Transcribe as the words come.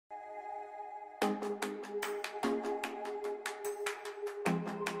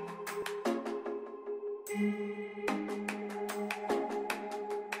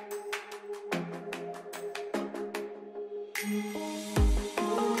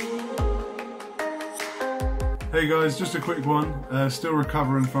Hey guys, just a quick one. Still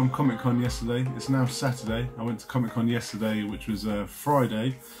recovering from Comic Con yesterday. It's now Saturday. I went to Comic Con yesterday, which was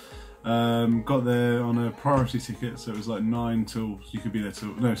Friday. Got there on a priority ticket, so it was like 9 till, you could be there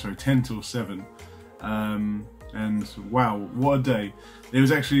till, no sorry, 10 till 7. And wow, what a day. It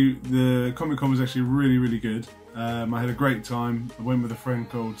was actually, the Comic Con was actually really good. I had a great time. I went with a friend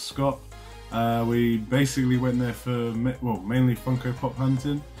called Scott. We basically went there for, well, mainly Funko Pop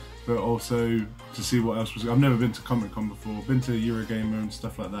hunting, but also to see what else was. I've never been to Comic Con before. Been to Eurogamer and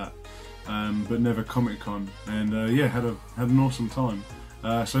stuff like that, but never Comic Con. And yeah, had an awesome time. So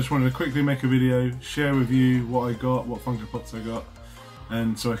I just wanted to quickly make a video, share with you what I got, what Funko Pops I got,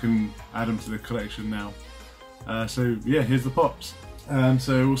 and so I can add them to the collection now. So yeah, here's the pops.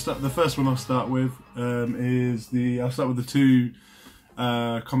 So we'll start. The first one I'll start with is I'll start with the two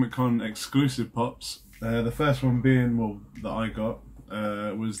Comic Con exclusive pops. The first one being, well, that I got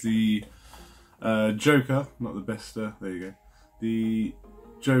was the Joker, not the best. There you go. The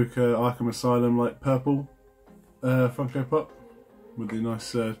Joker Arkham Asylum like purple Funko Pop with the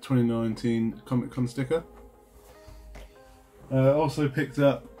nice 2019 Comic Con sticker. Also picked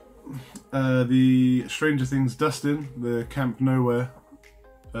up the Stranger Things Dustin, the Camp Nowhere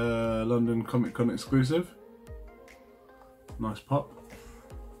London Comic Con exclusive. Nice pop.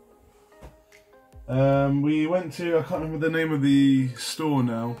 We went to, I can't remember the name of the store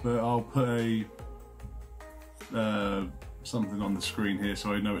now, but I'll put a something on the screen here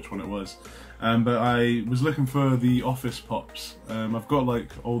so I know which one it was. But I was looking for the Office Pops. I've got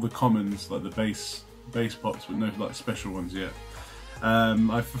like all the commons, like the base pops, but no like special ones yet.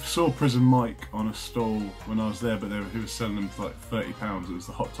 I saw Prison Mike on a stall when I was there, but he was selling them for like £30. It was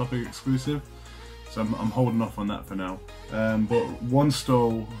the Hot Topic exclusive, so I'm holding off on that for now. But one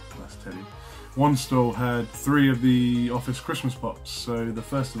stall, that's Teddy. One stall had 3 of the Office Christmas Pops. So the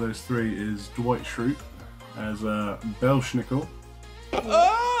first of those 3 is Dwight Schrute as Belschnickel.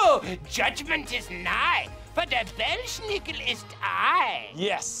 Oh, judgment is nigh, for der Belschnickel ist I.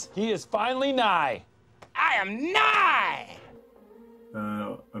 Yes, he is finally nigh. I am nigh.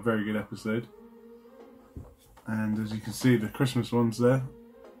 A very good episode. And as you can see, the Christmas one's there.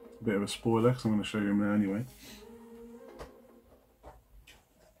 A bit of a spoiler, because I'm going to show you them now anyway.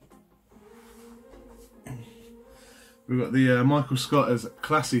 We've got the Michael Scott as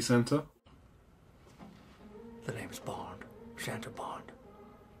Classy Santa. The name's Bond, Santa Bond.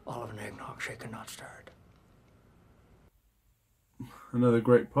 All of an eggnog, shaken, not stirred. Another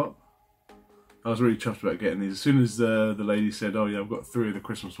great pop. I was really chuffed about getting these. As soon as the lady said, "Oh yeah, I've got 3 of the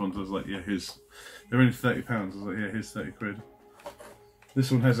Christmas ones," I was like, "Yeah, here's." They're only £30. I was like, "Yeah, here's 30 quid."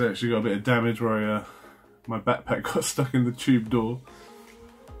 This one has actually got a bit of damage where my backpack got stuck in the tube door.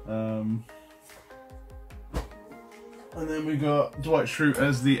 And then we got Dwight Schrute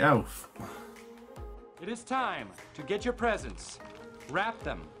as the elf. It is time to get your presents, wrap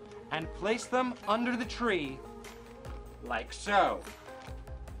them, and place them under the tree, like so.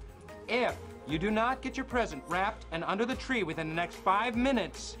 If you do not get your present wrapped and under the tree within the next 5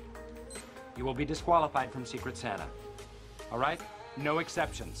 minutes, you will be disqualified from Secret Santa. All right? No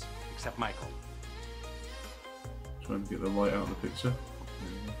exceptions, except Michael. Trying to get the light out of the picture.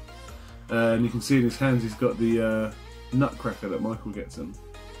 And you can see in his hands he's got the nutcracker that Michael gets him,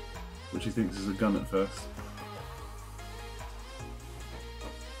 which he thinks is a gun at first.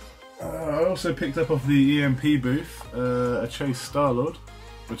 I also picked up off the EMP booth a Chase Star-Lord,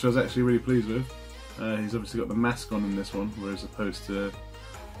 which I was actually really pleased with. He's obviously got the mask on in this one, whereas opposed to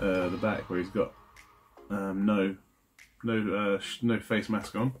the back where he's got no face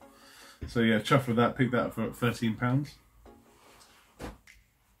mask on. So yeah, chuffed with that. Picked that up for £13.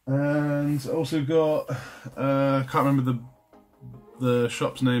 And also got can't remember the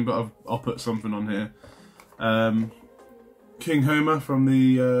shop's name, but I'll put something on here. King Homer from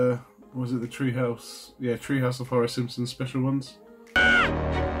the was it the Treehouse? Yeah, Treehouse of Horror Simpsons special ones.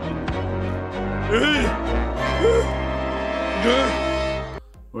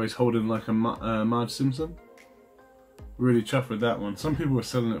 Where he's holding like a Marge Simpson. Really chuffed with that one. Some people were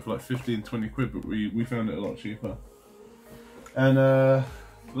selling it for like 15-20 quid, but we found it a lot cheaper. And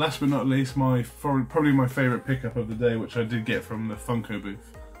last but not least, probably my favourite pickup of the day, which I did get from the Funko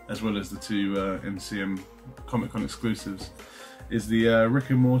booth, as well as the 2 MCM Comic Con exclusives, is the Rick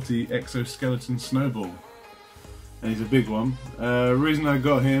and Morty Exoskeleton Snowball. And he's a big one. The reason I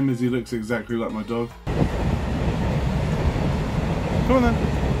got him is he looks exactly like my dog. Come on then.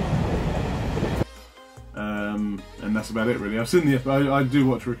 And that's about it really. I've seen I do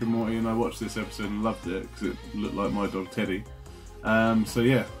watch Rick and Morty, and I watched this episode and loved it because it looked like my dog Teddy. So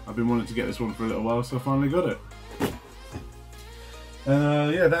yeah, I've been wanting to get this one for a little while, so I finally got it.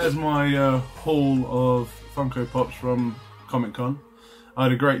 Yeah, that is my haul of Funko Pops from Comic Con. I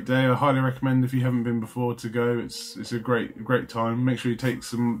had a great day. I highly recommend, if you haven't been before, to go. It's a great time. Make sure you take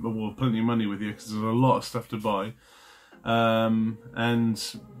plenty of money with you, because there's a lot of stuff to buy,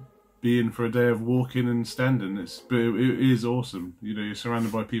 and be in for a day of walking and standing. It is awesome. You know, you're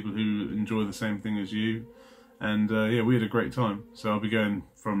surrounded by people who enjoy the same thing as you, and yeah, we had a great time. So I'll be going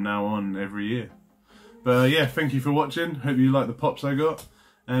from now on every year. But yeah, thank you for watching. Hope you like the pops I got,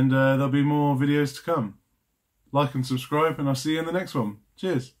 and there'll be more videos to come. Like and subscribe, and I'll see you in the next one.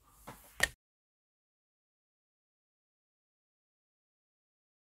 Cheers.